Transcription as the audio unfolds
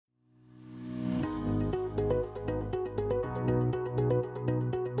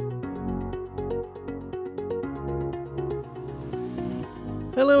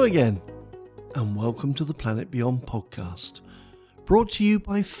Hello again, and welcome to the Planet Beyond podcast, brought to you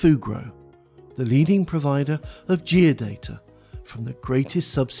by Fugro, the leading provider of geodata from the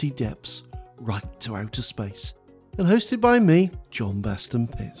greatest subsea depths right to outer space, and hosted by me, John Baston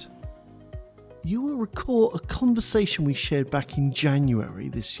Pitt. You will recall a conversation we shared back in January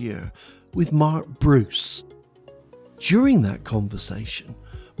this year with Mark Bruce. During that conversation,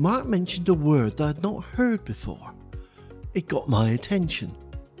 Mark mentioned a word that I had not heard before. It got my attention.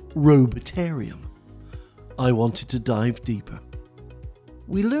 Robotarium. I wanted to dive deeper.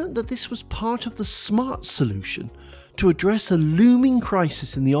 We learned that this was part of the smart solution to address a looming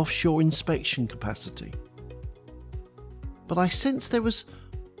crisis in the offshore inspection capacity. But I sensed there was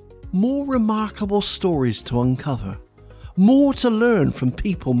more remarkable stories to uncover, more to learn from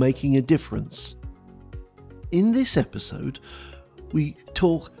people making a difference. In this episode, we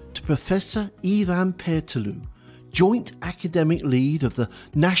talk to Professor Ivan Pertolu, Joint Academic Lead of the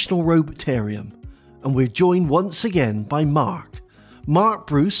National Robotarium, and we're joined once again by Mark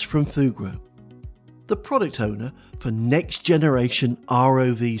Bruce from Fugro, the product owner for next generation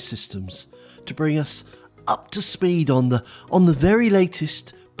ROV systems, to bring us up to speed on the very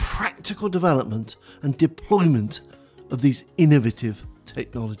latest practical development and deployment of these innovative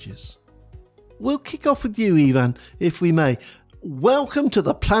technologies. We'll kick off with you, Ivan, if we may. Welcome to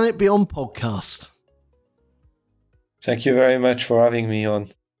the Planet Beyond podcast. Thank you very much for having me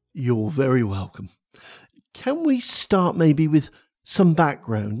on. You're very welcome. Can we start maybe with some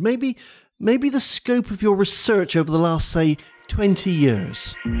background? Maybe the scope of your research over the last, say, 20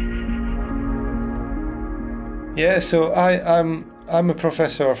 years. Yeah, so I'm a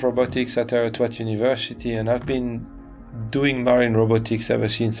professor of robotics at Eretz University, and I've been doing marine robotics ever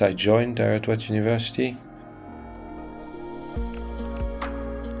since I joined Eretz University.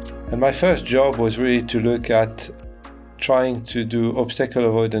 And my first job was really to look at trying to do obstacle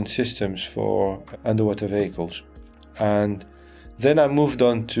avoidance systems for underwater vehicles. And then I moved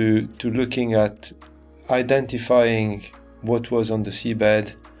on to looking at identifying what was on the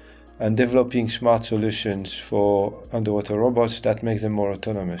seabed and developing smart solutions for underwater robots that make them more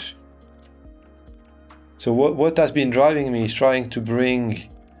autonomous. So what has been driving me is trying to bring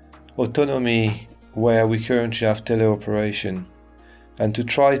autonomy where we currently have teleoperation, and to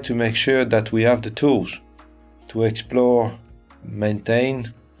try to make sure that we have the tools to explore,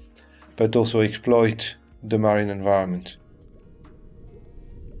 maintain, but also exploit the marine environment.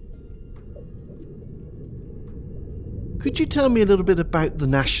 Could you tell me a little bit about the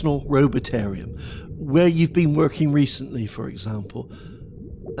National Robotarium, where you've been working recently, for example?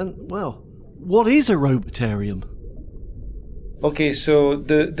 And, well, what is a Robotarium? Okay, so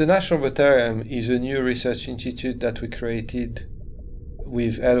the National Robotarium is a new research institute that we created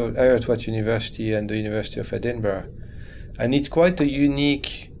with Eretz University and the University of Edinburgh. And it's quite a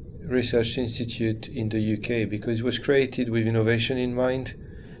unique research institute in the UK because it was created with innovation in mind.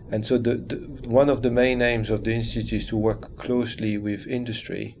 And so one of the main aims of the institute is to work closely with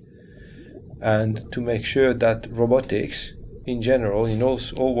industry and to make sure that robotics in general, in all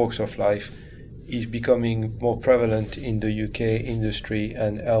walks of life, is becoming more prevalent in the UK industry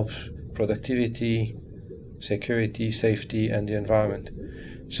and helps productivity, security, safety, and the environment.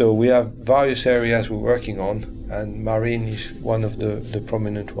 So we have various areas we're working on, and marine is one of the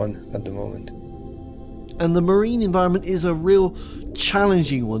prominent one at the moment. And the marine environment is a real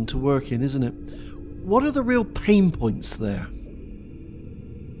challenging one to work in, isn't it? What are the real pain points there?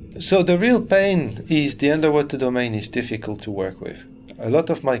 So the real pain is the underwater domain is difficult to work with. A lot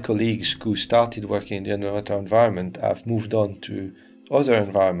of my colleagues who started working in the underwater environment have moved on to other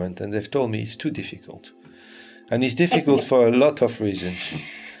environment, and they've told me it's too difficult. And it's difficult for a lot of reasons.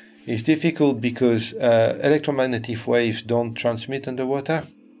 It's difficult because electromagnetic waves don't transmit underwater.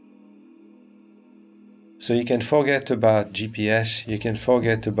 So you can forget about GPS, you can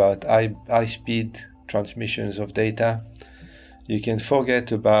forget about high-speed transmissions of data, you can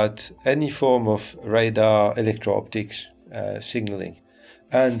forget about any form of radar, electro-optics, signaling,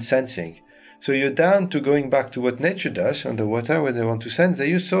 and sensing. So you're down to going back to what nature does underwater. When they want to sense, they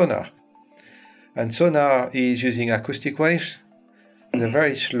use sonar. And sonar is using acoustic waves. They're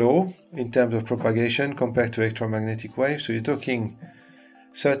very slow in terms of propagation compared to electromagnetic waves. So you're talking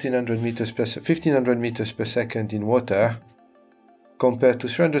 1,300 meters per 1,500 meters per second in water compared to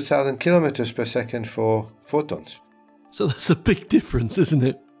 300,000 kilometers per second for photons. So that's a big difference, isn't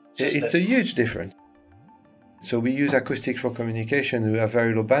it? It's a huge difference. So we use acoustics for communication. We have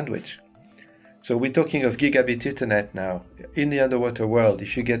very low bandwidth. So we're talking of gigabit Ethernet now. In the underwater world,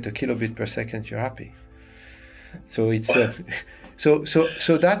 if you get a kilobit per second, you're happy. So it's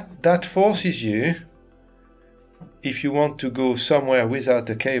so that forces you if you want to go somewhere without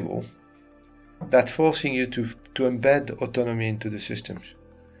a cable, that's forcing you to embed autonomy into the systems.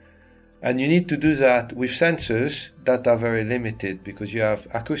 And you need to do that with sensors that are very limited, because you have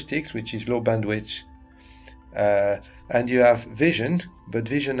acoustics, which is low bandwidth, and you have vision, but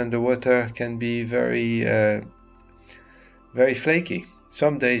vision underwater can be very flaky.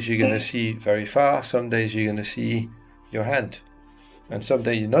 Some days you're going to see very far, some days you're going to see your hand, and some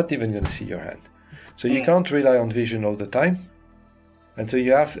days you're not even going to see your hand. So you can't rely on vision all the time. And so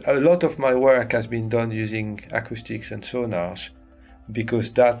you have a lot of my work has been done using acoustics and sonars,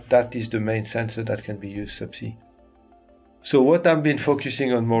 because that is the main sensor that can be used subsea. So what I've been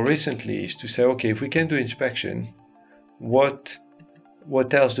focusing on more recently is to say, okay, if we can do inspection, what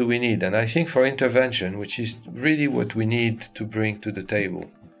else do we need? And I think for intervention, which is really what we need to bring to the table,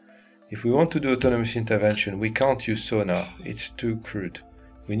 if we want to do autonomous intervention, we can't use sonar. It's too crude.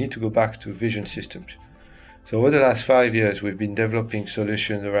 We need to go back to vision systems. So over the last 5 years, we've been developing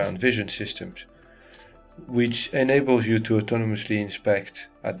solutions around vision systems, which enables you to autonomously inspect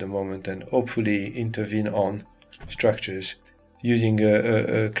at the moment and hopefully intervene on structures using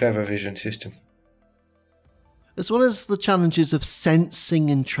a clever vision system. As well as the challenges of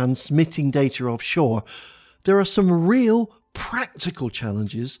sensing and transmitting data offshore, there are some real practical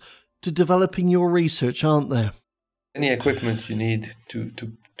challenges to developing your research, aren't there? Any equipment you need to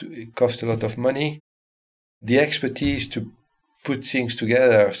it costs a lot of money. The expertise to put things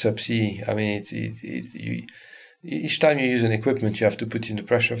together subsea, I mean, each time you use an equipment, you have to put in the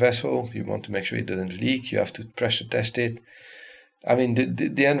pressure vessel. You want to make sure it doesn't leak. You have to pressure test it. I mean,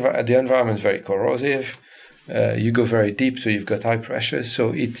 the environment is very corrosive. You go very deep, so you've got high pressure.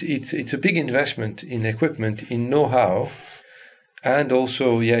 So it's a big investment in equipment, in know-how, and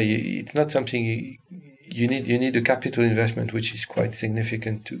also, it's not something you need. You need a capital investment, which is quite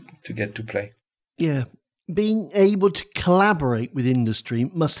significant to get to play. Yeah. Being able to collaborate with industry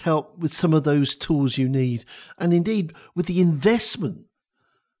must help with some of those tools you need, and indeed with the investment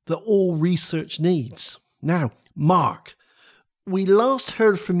that all research needs. Now, Mark, we last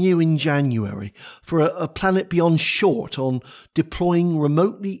heard from you in January for a Planet Beyond short on deploying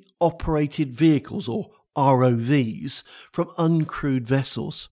remotely operated vehicles, or ROVs, from uncrewed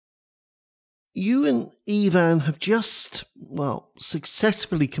vessels. You and Ivan have just,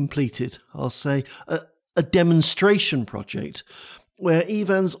 successfully completed, I'll say, a demonstration project where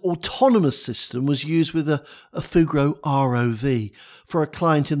Ivan's autonomous system was used with a Fugro ROV for a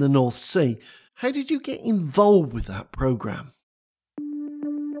client in the North Sea. How did you get involved with that program?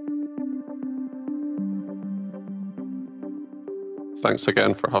 Thanks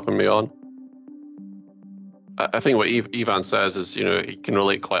again for having me on. I think what Ivan says is, he can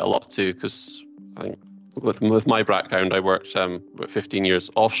relate quite a lot to, because I think with my background, I worked with 15 years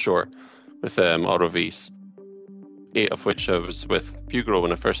offshore with ROVs, 8 of which I was with Fugro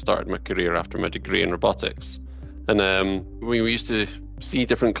when I first started my career after my degree in robotics. And we used to see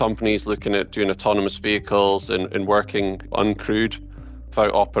different companies looking at doing autonomous vehicles and working uncrewed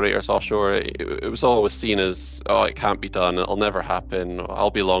without operators offshore. It was always seen as, it can't be done, it'll never happen, I'll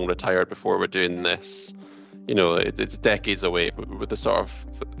be long retired before we're doing this. It's decades away with the sort of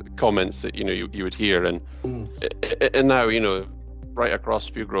comments that, you would hear. And now, right across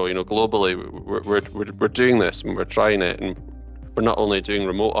Fugro, globally, we're doing this and we're trying it. And we're not only doing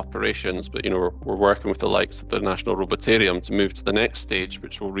remote operations, but, we're working with the likes of the National Robotarium to move to the next stage,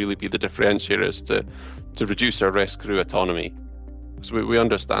 which will really be the differentiators to reduce our risk through autonomy. So we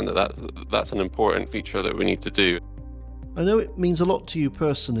understand that's an important feature that we need to do. I know it means a lot to you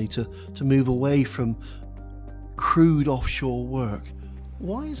personally to move away from crewed offshore work.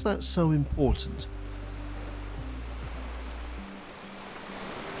 Why is that so important?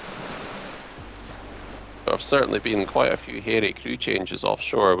 There have certainly been quite a few hairy crew changes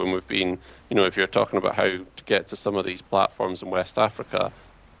offshore when we've been, if you're talking about how to get to some of these platforms in West Africa,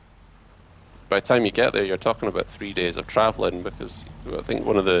 by the time you get there, you're talking about 3 days of traveling, because I think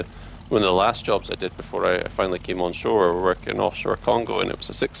one of the last jobs I did before I finally came on shore, we were working offshore Congo, and it was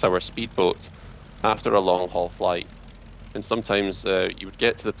a 6-hour speedboat after a long haul flight. And sometimes you would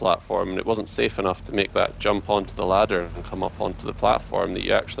get to the platform and it wasn't safe enough to make that jump onto the ladder and come up onto the platform, that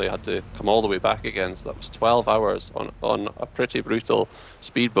you actually had to come all the way back again. So that was 12 hours on a pretty brutal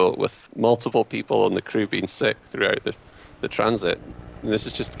speedboat with multiple people on the crew being sick throughout the transit. And this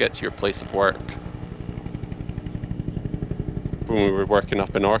is just to get to your place of work. When we were working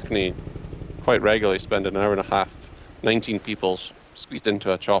up in Orkney, quite regularly spend an hour and a half, 19 people squeezed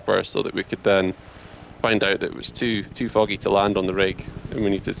into a chopper so that we could then find out that it was too foggy to land on the rig, and we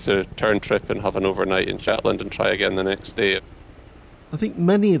needed to turn trip and have an overnight in Shetland and try again the next day. I think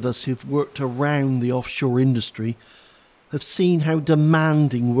many of us who've worked around the offshore industry have seen how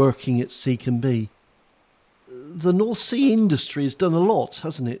demanding working at sea can be. The North Sea industry has done a lot,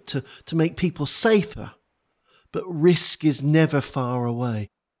 hasn't it, to make people safer, but risk is never far away.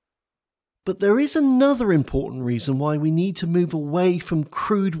 But there is another important reason why we need to move away from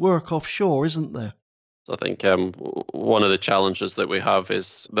crewed work offshore, isn't there? I think one of the challenges that we have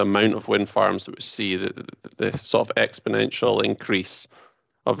is the amount of wind farms that we see, the sort of exponential increase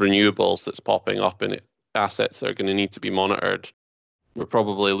of renewables that's popping up in assets that are going to need to be monitored. We're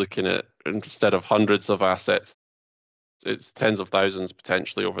probably looking at, instead of hundreds of assets, it's tens of thousands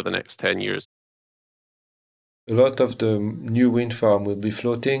potentially over the next 10 years. A lot of the new wind farm will be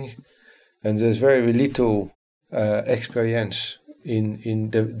floating, and there's very little experience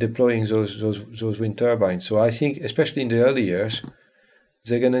in deploying those wind turbines. So I think, especially in the early years,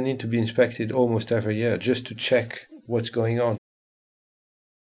 they're going to need to be inspected almost every year just to check what's going on.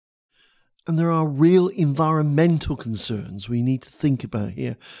 And there are real environmental concerns we need to think about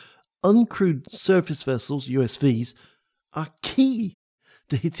here. Uncrewed surface vessels, USVs, are key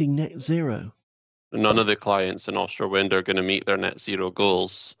to hitting net zero. None of the clients in offshore wind are going to meet their net zero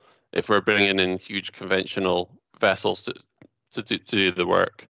goals if we're bringing in huge conventional vessels to do the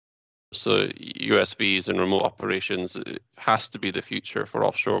work. So USVs and remote operations has to be the future for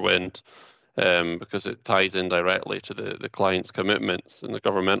offshore wind, because it ties in directly to the client's commitments and the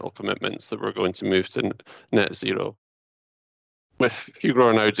governmental commitments that we're going to move to net zero. With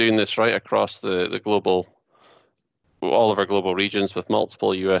Fugro now doing this right across the global, all of our global regions, with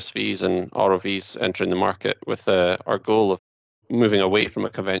multiple USVs and ROVs entering the market, with our goal of moving away from a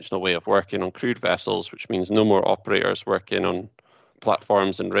conventional way of working on crewed vessels, which means no more operators working on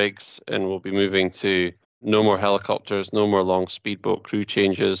platforms and rigs, and we'll be moving to no more helicopters, no more long speedboat crew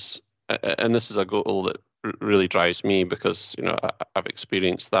changes. And this is a goal that really drives me, because I've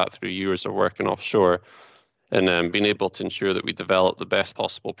experienced that through years of working offshore, and being able to ensure that we develop the best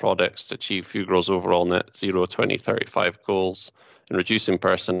possible products to achieve Fugro's overall net zero 2035 goals, and reducing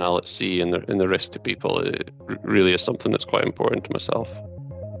personnel at sea and the risk to people, it really is something that's quite important to myself.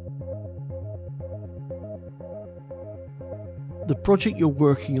 The project you're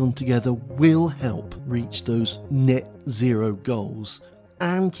working on together will help reach those net zero goals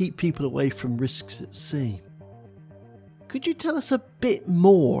and keep people away from risks at sea. Could you tell us a bit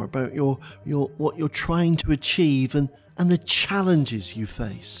more about your what you're trying to achieve and the challenges you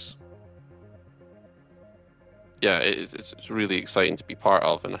face? Yeah, it's really exciting to be part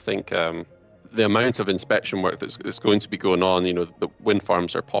of, and I think the amount of inspection work that's going to be going on, the wind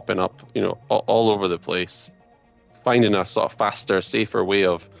farms are popping up, all over the place. Finding a sort of faster, safer way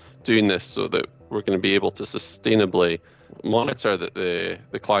of doing this so that we're going to be able to sustainably monitor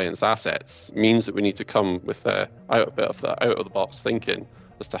the client's assets means that we need to come with a bit of the out of the box thinking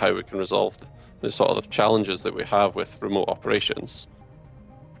as to how we can resolve the sort of challenges that we have with remote operations.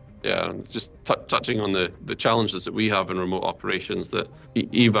 Yeah, and just touching on the challenges that we have in remote operations that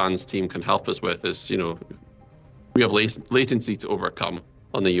Ivan's team can help us with is, we have latency to overcome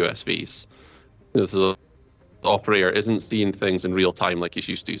on the USVs. So the operator isn't seeing things in real time like he's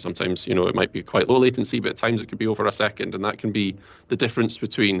used to. Sometimes, it might be quite low latency, but at times it could be over a second. And that can be the difference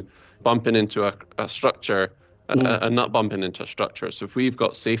between bumping into a structure and not bumping into a structure. So if we've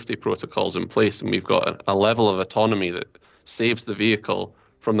got safety protocols in place and we've got a level of autonomy that saves the vehicle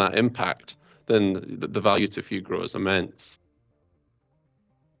from that impact, then the value to Fugro is immense.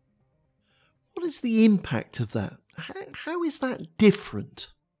 What is the impact of that? How is that different?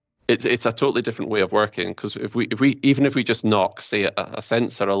 It's a totally different way of working, because if we just knock, say, a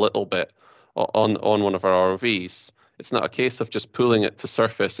sensor a little bit on one of our ROVs, it's not a case of just pulling it to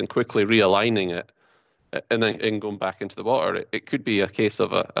surface and quickly realigning it and then going back into the water. It could be a case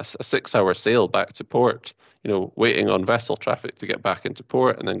of a 6-hour sail back to port, waiting on vessel traffic to get back into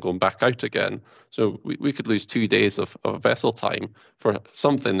port and then going back out again. So we could lose 2 days of vessel time for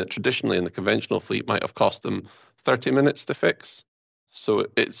something that traditionally in the conventional fleet might have cost them 30 minutes to fix. So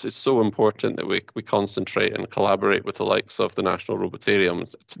it's so important that we concentrate and collaborate with the likes of the National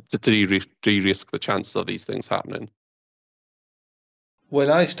Robotarium to de-risk the chances of these things happening. When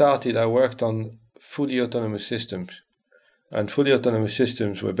I started, I worked on fully autonomous systems. And fully autonomous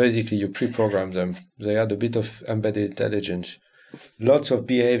systems were basically you pre-program them. They had a bit of embedded intelligence. Lots of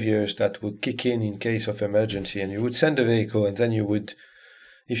behaviors that would kick in case of emergency. And you would send a vehicle, and then you would,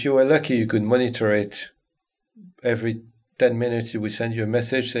 if you were lucky, you could monitor it every 10 minutes. It would send you a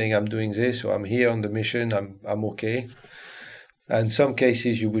message saying, I'm doing this, or I'm here on the mission, I'm okay. And some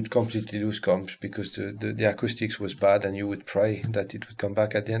cases you would completely lose comms because the acoustics was bad, and you would pray that it would come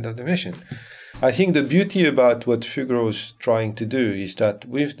back at the end of the mission. I think the beauty about what Fugro is trying to do is that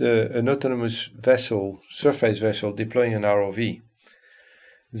with an autonomous vessel, surface vessel, deploying an ROV,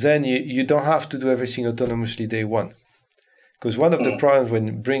 then you don't have to do everything autonomously day one. Because one of the problems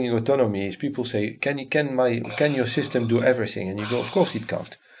when bringing autonomy is people say, can your system do everything? And you go, of course it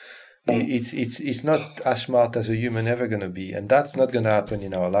can't. It's not as smart as a human ever going to be, and that's not going to happen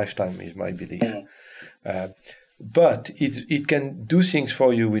in our lifetime, is my belief. But it can do things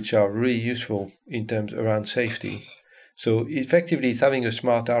for you which are really useful in terms around safety. So effectively, it's having a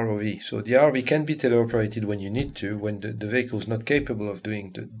smart ROV. So the ROV can be teleoperated when you need to, when the vehicle is not capable of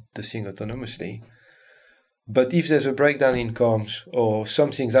doing the thing autonomously. But if there's a breakdown in comms or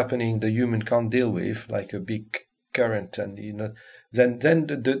something's happening the human can't deal with, like a big current, and then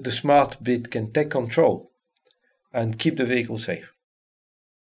the smart bit can take control and keep the vehicle safe.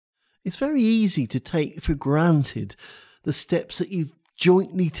 It's very easy to take for granted the steps that you've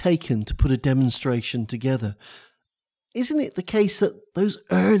jointly taken to put a demonstration together. Isn't it the case that those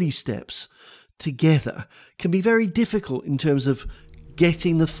early steps together can be very difficult in terms of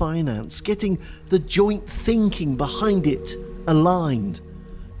getting the finance, getting the joint thinking behind it aligned?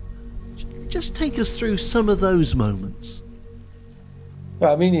 Just take us through some of those moments.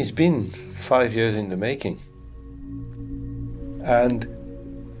 Well, I mean, it's been 5 years in the making. And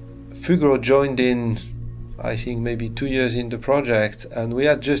Fugro joined in, I think, maybe 2 years in the project, and we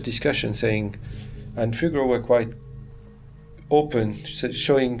had just discussion saying, and Fugro were quite open,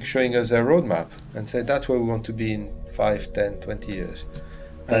 showing us their roadmap, and said that's where we want to be in 5, 10, 20 years.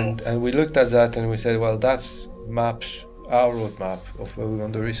 And we looked at that and we said, well, that maps our roadmap of where we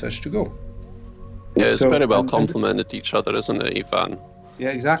want the research to go. Yeah, it's very well complemented each other, isn't it, Ivan? Yeah,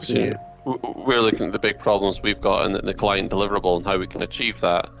 exactly. So, we're looking at the big problems we've got and the client deliverable and how we can achieve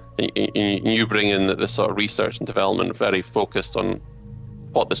that. And you bring in the sort of research and development very focused on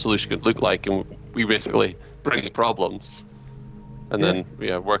what the solution could look like, and we basically bring the problems. And then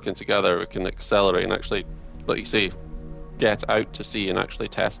working together, we can accelerate and actually, like you say, get out to sea and actually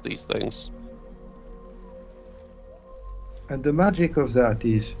test these things. And the magic of that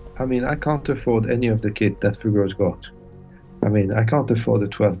is, I mean, I can't afford any of the kit that Fugro's got. I mean, I can't afford a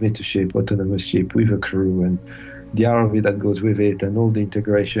 12-meter ship, autonomous ship with a crew and the ROV that goes with it and all the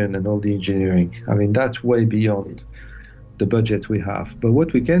integration and all the engineering. I mean, that's way beyond the budget we have. But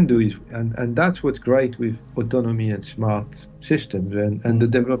what we can do is, and that's what's great with autonomy and smart systems and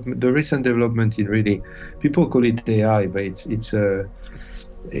the recent development in really, people call it AI, but it's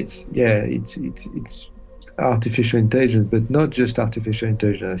artificial intelligence, but not just artificial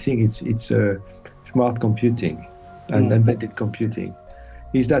intelligence. I think it's smart computing and embedded computing.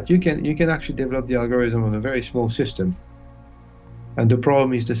 Is that you can actually develop the algorithm on a very small system, and the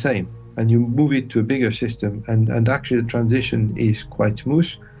problem is the same. And you move it to a bigger system, and actually the transition is quite smooth.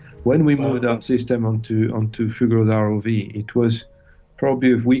 When we moved our system onto Fugro's ROV, it was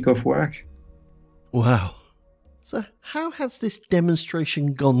probably a week of work. Wow. So how has this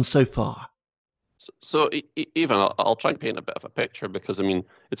demonstration gone so far? So even I'll try and paint a bit of a picture, because I mean,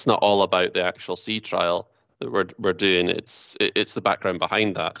 it's not all about the actual sea trial that we're doing. It's the background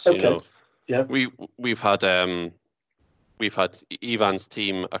behind that. So, okay. We've had Ivan's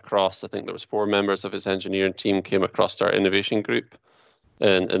team across. I think there was 4 members of his engineering team came across to our innovation group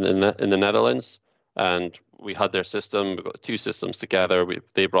in the Netherlands, and we had their system. We got 2 systems together.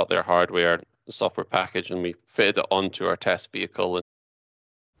 They brought their hardware, the software package, and we fitted it onto our test vehicle.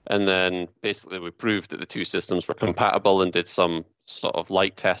 And then basically we proved that the 2 systems were compatible and did some sort of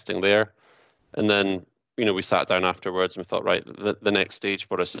light testing there. And then, we sat down afterwards and we thought, right, the next stage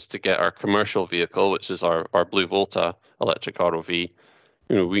for us is to get our commercial vehicle, which is our Blue Volta electric ROV.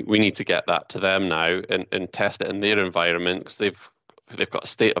 We need to get that to them now and test it in their environment, because they've got a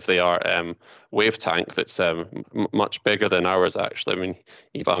state-of-the-art wave tank that's much bigger than ours, actually. I mean,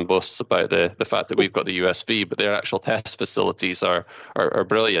 Ivan boasts about the fact that we've got the USV, but their actual test facilities are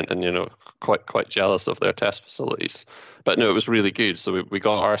brilliant, and quite jealous of their test facilities. But no, it was really good. So we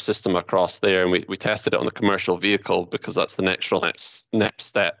got our system across there, and we tested it on the commercial vehicle, because that's the next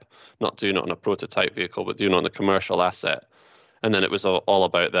step, not doing it on a prototype vehicle, but doing it on the commercial asset. And then it was all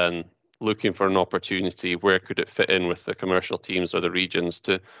about then looking for an opportunity, where could it fit in with the commercial teams or the regions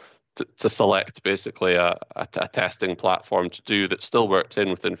to select basically a testing platform to do that still worked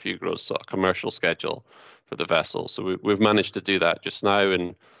in within Fugro's sort of commercial schedule for the vessel. So we've managed to do that just now,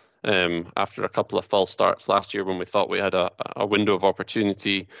 and after a couple of false starts last year when we thought we had a window of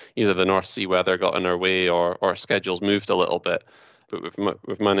opportunity, either the North Sea weather got in our way or our schedules moved a little bit. but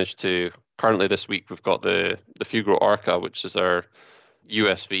we've managed to, currently this week we've got the Fugro Orca, which is our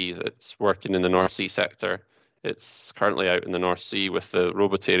USV that's working in the North Sea sector. It's currently out in the North Sea with the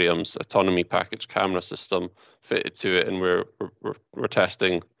Robotarium's autonomy package camera system fitted to it, and we're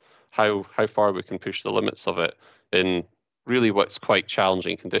testing how far we can push the limits of it in really what's quite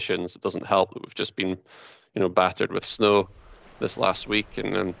challenging conditions. It doesn't help that we've just been, battered with snow this last week,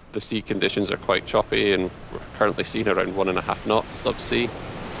 and then the sea conditions are quite choppy, and we're currently seeing around 1.5 knots subsea.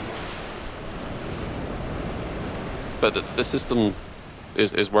 But the system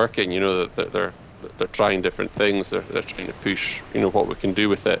is working. They're trying different things. They're trying to push, what we can do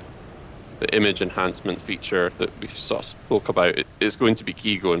with it. The image enhancement feature that we sort of spoke about is going to be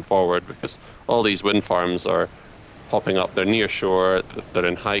key going forward, because all these wind farms are popping up. They're near shore. They're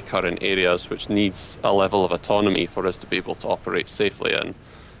in high current areas, which needs a level of autonomy for us to be able to operate safely in.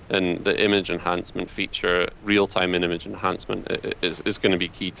 And the image enhancement feature, real-time image enhancement, is going to be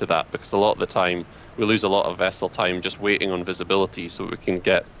key to that, because a lot of the time we lose a lot of vessel time just waiting on visibility so we can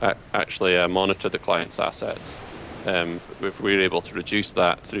actually monitor the client's assets. If we're able to reduce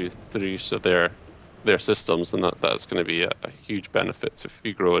that through use of their systems, then that's going to be a huge benefit to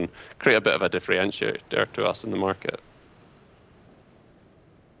Fugro and create a bit of a differentiator to us in the market.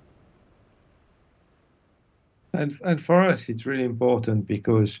 And for us, it's really important,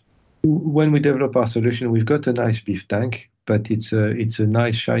 because when we develop our solution, we've got a nice beef tank, but it's a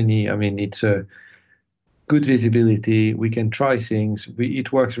nice shiny. I mean, it's a good visibility. We can try things.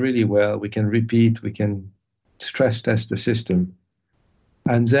 It works really well. We can repeat. We can stress test the system,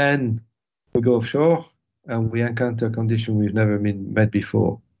 and then we go offshore and we encounter a condition we've never met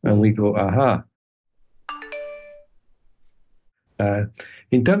before, and we go, aha.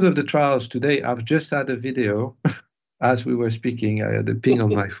 In terms of the trials today, I've just had a video as we were speaking. I had a ping on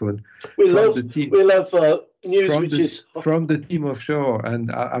my phone. We love news which is from the team offshore,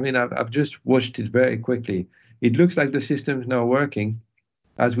 and I've just watched it very quickly. It looks like the system's now working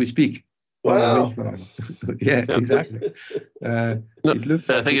as we speak. Wow. Yeah, exactly. It looks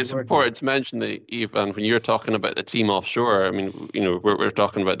like I think it's important to mention that, Ivan, when you're talking about the team offshore, I mean, we're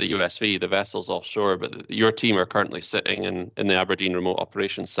talking about the USV, the vessels offshore, but your team are currently sitting in the Aberdeen Remote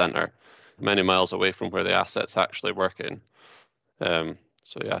Operations Centre, many miles away from where the asset's actually working. So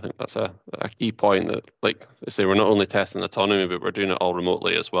yeah, I think that's a key point, that, like I say, we're not only testing autonomy, but we're doing it all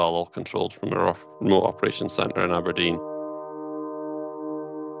remotely as well, all controlled from our Remote Operations Centre in Aberdeen.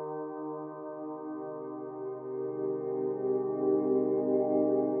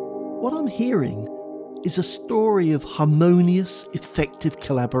 What I'm hearing is a story of harmonious, effective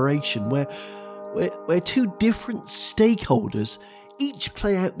collaboration where two different stakeholders each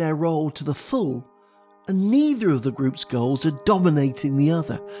play out their role to the full, and neither of the group's goals are dominating the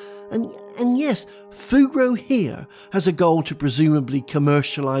other. And yes, Fugro here has a goal to presumably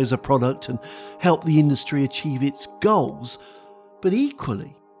commercialise a product and help the industry achieve its goals, but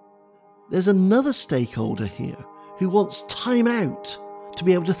equally, there's another stakeholder here who wants time out to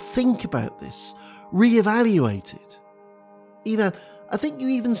be able to think about this, re-evaluate it. Ivan, I think you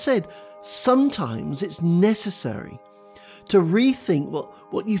even said sometimes it's necessary to rethink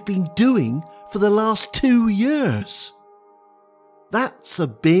what you've been doing for the last 2 years. That's a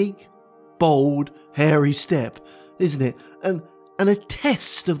big, bold, hairy step, isn't it? And a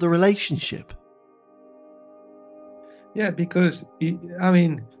test of the relationship. Yeah, because,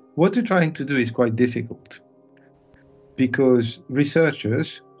 what we're trying to do is quite difficult, because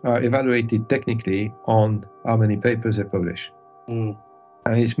researchers are evaluated technically on how many papers they publish. And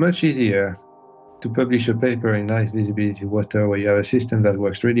it's much easier to publish a paper in nice visibility water where you have a system that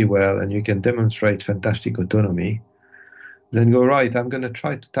works really well and you can demonstrate fantastic autonomy, then go, right, I'm going to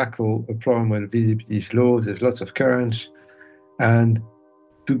try to tackle a problem where visibility is low, there's lots of currents, and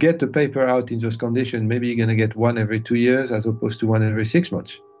to get the paper out in those conditions, maybe you're going to get one every 2 years as opposed to one every 6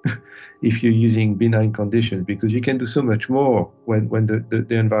 months. If you're using benign conditions, because you can do so much more when the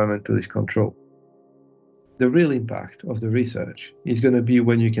environmental is controlled. The real impact of the research is going to be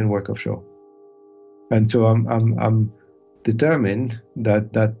when you can work offshore. And so I'm determined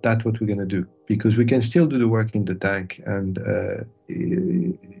that that's what we're going to do, because we can still do the work in the tank, and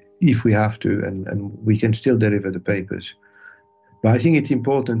if we have to, and we can still deliver the papers. But I think it's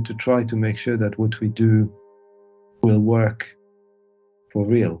important to try to make sure that what we do will work for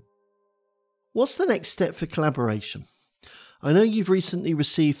real. What's the next step for collaboration? I know you've recently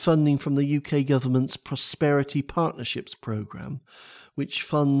received funding from the UK government's Prosperity Partnerships programme, which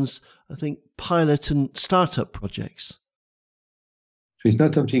funds, I think, pilot and startup projects. So it's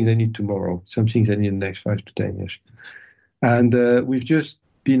not something they need tomorrow, something they need in the next 5 to 10 years. And we've just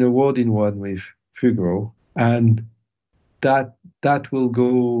been awarded one with Fugro, and that that will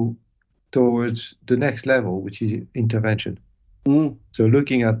go towards the next level, which is intervention. So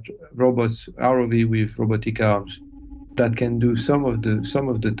looking at robots, ROV with robotic arms that can do some of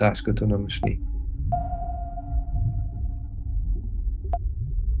the tasks autonomously.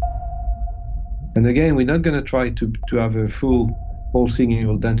 And again, we're not going to try to have a full whole singing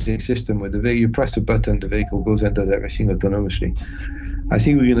or dancing system where you press a button, the vehicle goes and does everything autonomously. I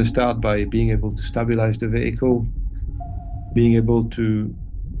think we're going to start by being able to stabilize the vehicle, being able to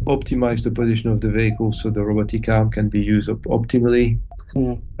optimize the position of the vehicle so the robotic arm can be used optimally.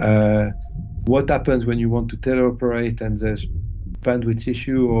 What happens when you want to teleoperate and there's bandwidth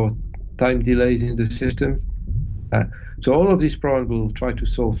issue or time delays in the system? So all of these problems we'll try to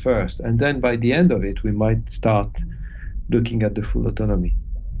solve first, and then by the end of it, we might start looking at the full autonomy.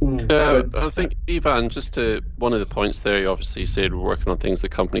 Yeah, I think, Ivan, just to one of the points there, you obviously said we're working on things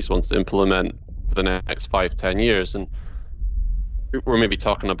that companies want to implement for the next 5-10 years, and we're maybe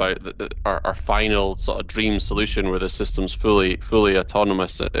talking about our final sort of dream solution where the system's fully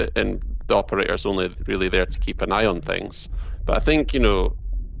autonomous and the operator's only really there to keep an eye on things. But I think,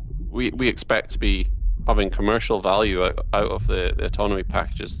 we expect to be having commercial value out of the autonomy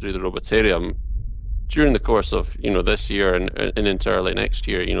packages through the Robotarium during the course of this year and into early next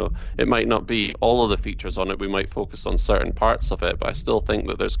year. It might not be all of the features on it, we might focus on certain parts of it, but I still think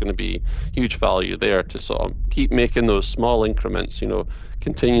that there's going to be huge value there to sort of keep making those small increments,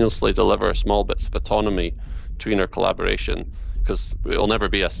 continuously deliver small bits of autonomy between our collaboration, because it'll never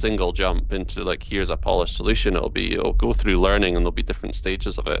be a single jump into like, here's a polished solution. It'll go through learning and there'll be different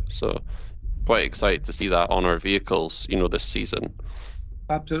stages of it. So quite excited to see that on our vehicles, this season.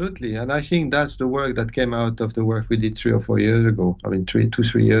 Absolutely. And I think that's the work that came out of the work we did 3 or 4 years ago. I mean, 3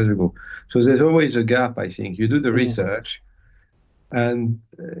 years ago. So there's always a gap, I think. You do the research and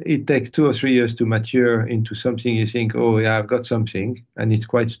it takes 2 or 3 years to mature into something you think, oh yeah, I've got something, and it's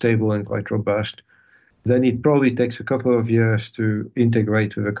quite stable and quite robust. Then it probably takes a couple of years to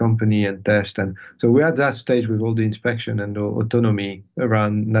integrate with a company and test. And so we're at that stage with all the inspection and the autonomy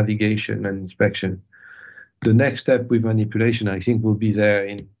around navigation and inspection. The next step with manipulation, I think, will be there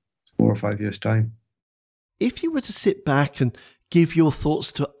in 4 or 5 years' time. If you were to sit back and give your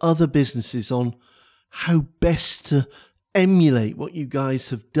thoughts to other businesses on how best to emulate what you guys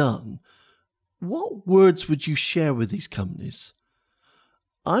have done, what words would you share with these companies?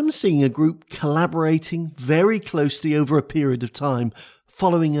 I'm seeing a group collaborating very closely over a period of time,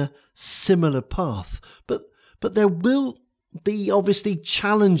 following a similar path. But there will be obviously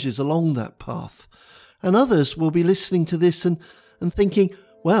challenges along that path. And others will be listening to this and thinking,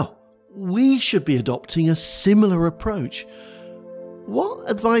 well, we should be adopting a similar approach. What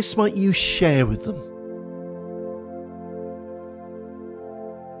advice might you share with them?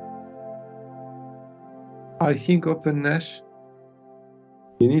 I think openness.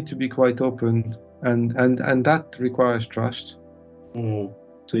 You need to be quite open, and that requires trust. So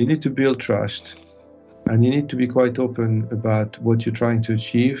you need to build trust, and you need to be quite open about what you're trying to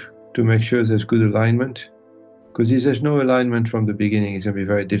achieve to make sure there's good alignment. Because if there's no alignment from the beginning, it's going to be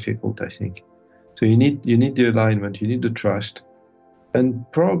very difficult, I think. So you need the alignment, you need the trust, and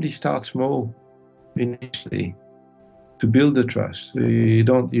probably start small initially to build the trust. So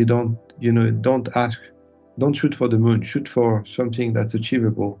don't shoot for the moon, shoot for something that's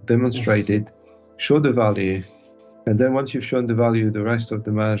achievable, demonstrate it, show the value. And then once you've shown the value, the rest of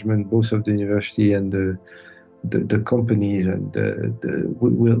the management, both of the university and the companies and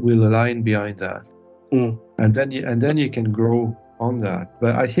will align behind that. And then you can grow on that.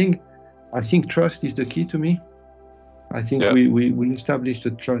 But I think trust is the key to me. I think we established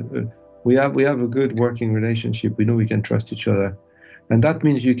a trust. We have a good working relationship. We know we can trust each other, and that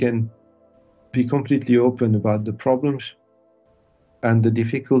means you can be completely open about the problems and the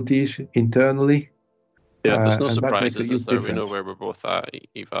difficulties internally. Yeah, there's no surprises, is there? We know where we're both at,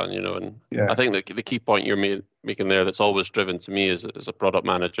 Ivan, and I think the key point you're making there that's always driven to me as a product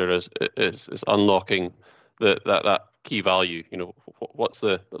manager is unlocking that key value. What's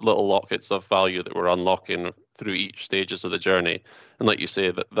the little lockets of value that we're unlocking through each stages of the journey? And like you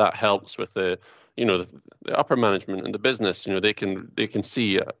say, that helps with the upper management and the business. They can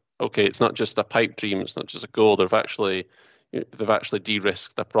see, okay, it's not just a pipe dream, it's not just a goal. They've actually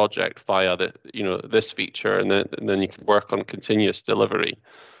de-risked a project via this feature, and then you can work on continuous delivery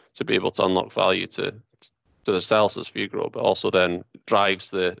to be able to unlock value to themselves as Fugro, but also then drives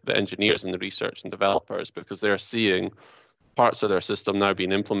the engineers and the research and developers, because they're seeing parts of their system now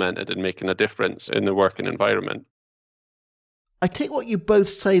being implemented and making a difference in the working environment. I take what you both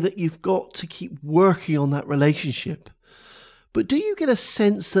say, that you've got to keep working on that relationship. But do you get a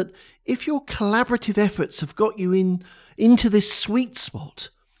sense that if your collaborative efforts have got you into this sweet spot,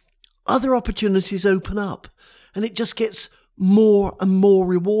 other opportunities open up and it just gets more and more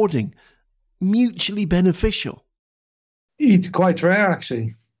rewarding, mutually beneficial? It's quite rare,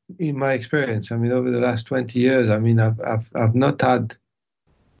 actually, in my experience. I mean, over the last 20 years, I mean, I've not had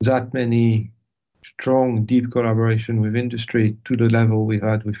that many strong, deep collaboration with industry to the level we've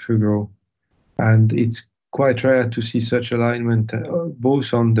had with Fugro. And it's quite rare to see such alignment,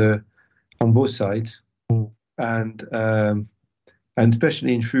 both on both sides, and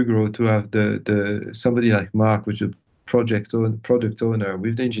especially in Fugro, to have the somebody like Mark, which is a product owner,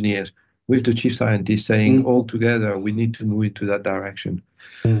 with the engineers, with the chief scientist, saying all together we need to move into that direction.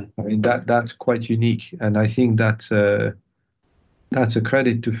 I mean, that's quite unique, and I think that's a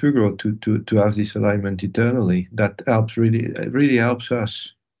credit to Fugro to have this alignment internally. That helps really helps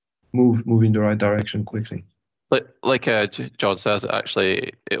us move in the right direction quickly. Like John says,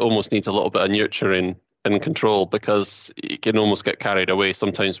 actually, it almost needs a little bit of nurturing and control, because you can almost get carried away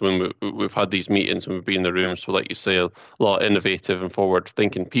sometimes when we've had these meetings and we've been in the rooms. So like you say, a lot of innovative and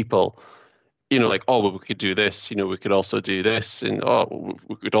forward-thinking people, like, oh, well, we could do this, we could also do this, and oh,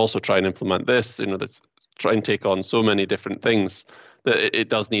 we could also try and implement this, that's try and take on so many different things that it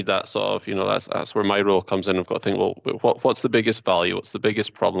does need that sort of, that's where my role comes in. I've got to think, well, what's the biggest value? What's the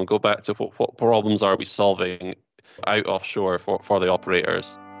biggest problem? Go back to what problems are we solving out offshore for the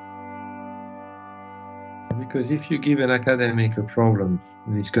operators? Because if you give an academic a problem,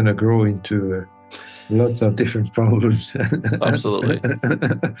 it's going to grow into lots of different problems. Absolutely.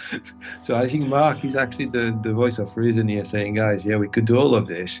 So I think Mark is actually the voice of reason here, saying, guys, yeah, we could do all of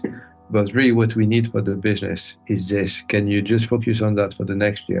this, but really what we need for the business is this. Can you just focus on that for the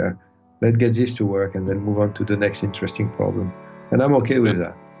next year? Let's get this to work and then move on to the next interesting problem. And I'm okay with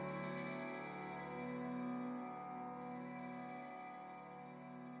that.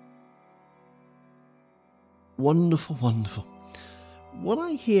 Wonderful, wonderful. What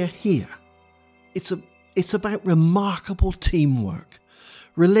I hear here, it's about remarkable teamwork,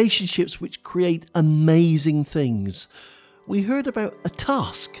 relationships which create amazing things. We heard about a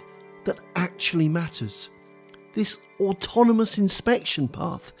task that actually matters. This autonomous inspection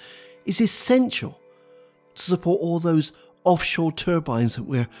path is essential to support all those offshore turbines that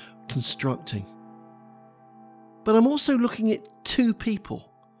we're constructing. But I'm also looking at two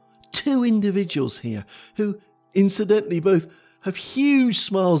individuals here who, incidentally, both have huge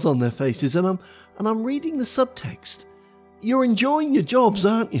smiles on their faces, and I'm reading the subtext. You're enjoying your jobs,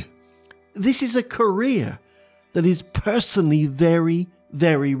 aren't you? This is a career that is personally very,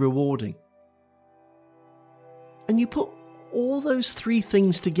 very rewarding. And you put all those three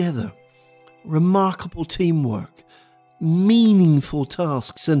things together: remarkable teamwork, meaningful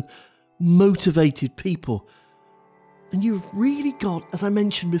tasks, and motivated people. And you've really got, as I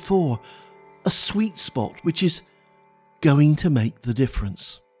mentioned before, a sweet spot which is going to make the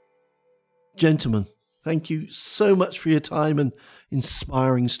difference. Gentlemen, thank you so much for your time and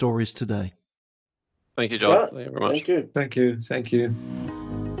inspiring stories today. Thank you, John. Yeah, thank you very much. Thank you.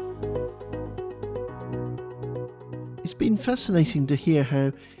 It's been fascinating to hear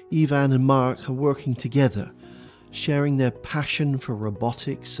how Ivan and Mark are working together, sharing their passion for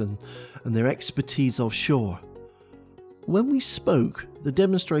robotics and their expertise offshore. When we spoke, the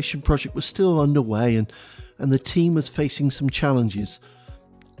demonstration project was still underway and the team was facing some challenges.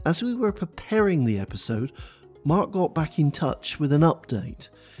 As we were preparing the episode, Mark got back in touch with an update.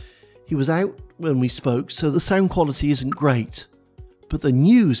 He was out when we spoke, so the sound quality isn't great, but the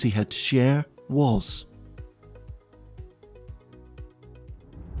news he had to share was.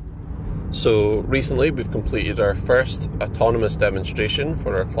 So recently we've completed our first autonomous demonstration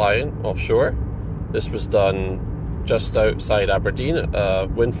for our client offshore. This was done just outside Aberdeen at a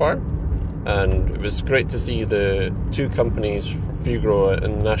wind farm, and it was great to see the two companies, Fugro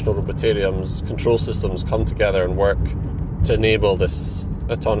and National Robotarium's control systems, come together and work to enable this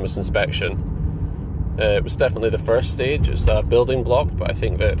autonomous inspection. It was definitely the first stage. It's a building block, but I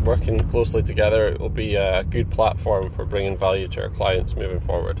think that working closely together, it will be a good platform for bringing value to our clients moving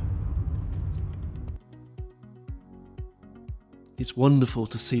forward. It's wonderful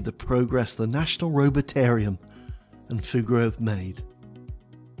to see the progress the National Robotarium and Fugro have made.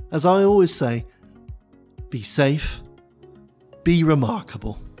 As I always say, be safe, be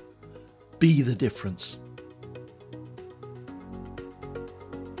remarkable, be the difference.